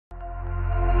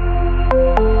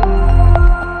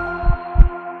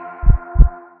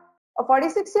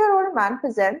46-year-old man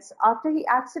presents after he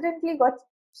accidentally got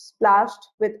splashed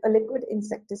with a liquid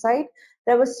insecticide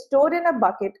that was stored in a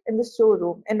bucket in the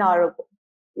showroom an hour ago.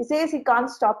 He says he can't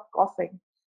stop coughing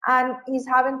and he's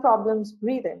having problems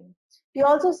breathing. He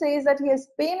also says that he has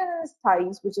pain in his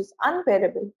thighs, which is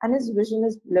unbearable, and his vision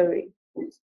is blurry.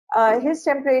 His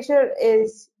temperature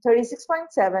is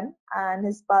 36.7 and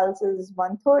his pulse is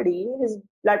 130. His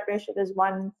blood pressure is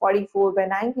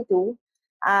 144/92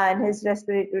 and his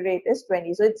respiratory rate is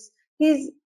 20. So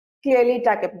he's clearly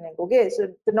tachypneic. Okay, so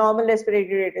the normal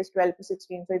respiratory rate is 12 to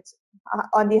 16, so it's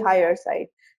on the higher side.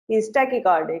 He's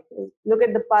tachycardic. Look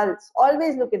at the pulse.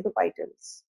 Always look at the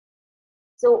vitals.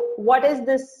 So what is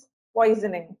this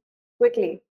poisoning?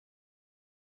 Quickly.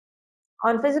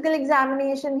 On physical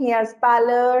examination, he has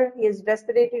pallor, he has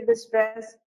respiratory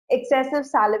distress, excessive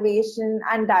salivation,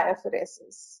 and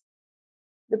diaphoresis.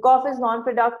 The cough is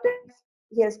non-productive.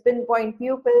 He has pinpoint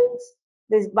pupils.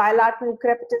 There's bilateral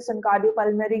crepitus on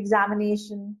cardiopulmonary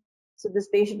examination. So this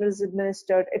patient was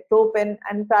administered atropine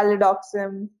and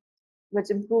pralidoxim, which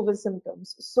improve his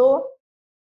symptoms. So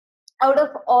out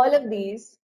of all of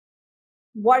these,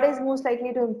 what is most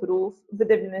likely to improve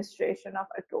with administration of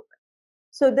atropine?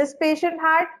 So this patient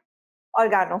had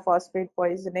organophosphate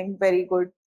poisoning, very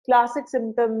good. Classic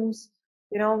symptoms,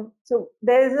 so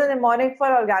there is a mnemonic for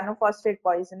organophosphate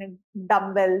poisoning,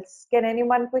 dumbbells. Can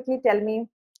anyone quickly tell me?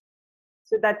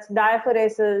 So that's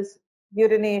diaphoresis,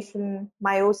 urination,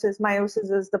 meiosis. Meiosis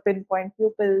is the pinpoint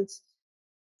pupils.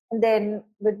 And then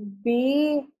with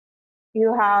B,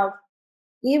 you have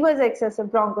E was excessive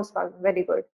bronchospasm, very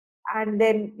good. And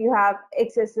then you have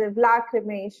excessive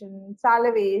lacrimation,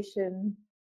 salivation.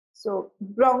 So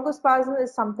bronchospasm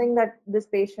is something that this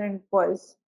patient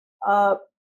was.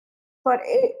 For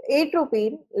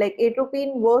atropine, like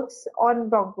atropine works on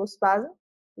bronchospasm.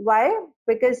 Why?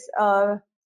 Because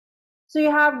so you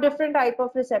have different type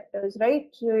of receptors, right?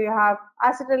 So you have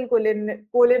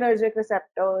acetylcholinergic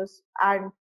receptors,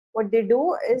 and what they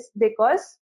do is they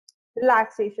cause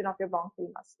relaxation of your bronchial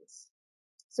muscles.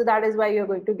 So that is why you're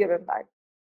going to give him that.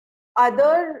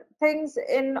 Other things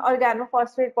in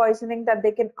organophosphate poisoning that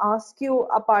they can ask you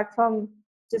apart from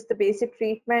just the basic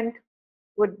treatment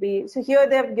would be, so here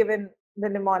they have given the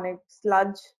mnemonic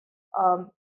sludge.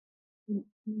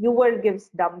 Uward gives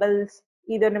dumbbells.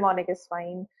 Either mnemonic is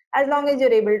fine as long as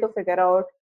you're able to figure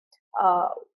out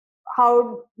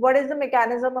what is the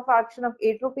mechanism of action of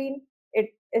atropine.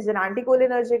 It is an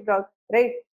anticholinergic drug,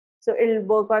 right? So it'll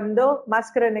work on the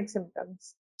muscarinic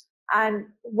symptoms. And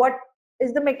what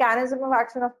is the mechanism of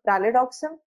action of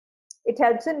pralidoxim? It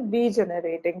helps in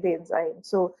regenerating the enzyme.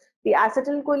 So the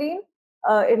acetylcholine,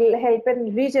 it'll help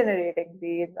in regenerating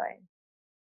the enzyme.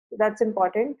 So that's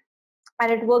important.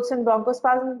 And it works in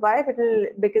bronchospasm. Why?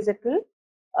 Because it will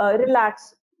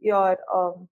relax your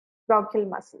bronchial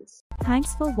muscles.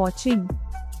 Thanks for watching.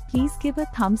 Please give a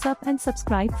thumbs up and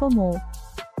subscribe for more.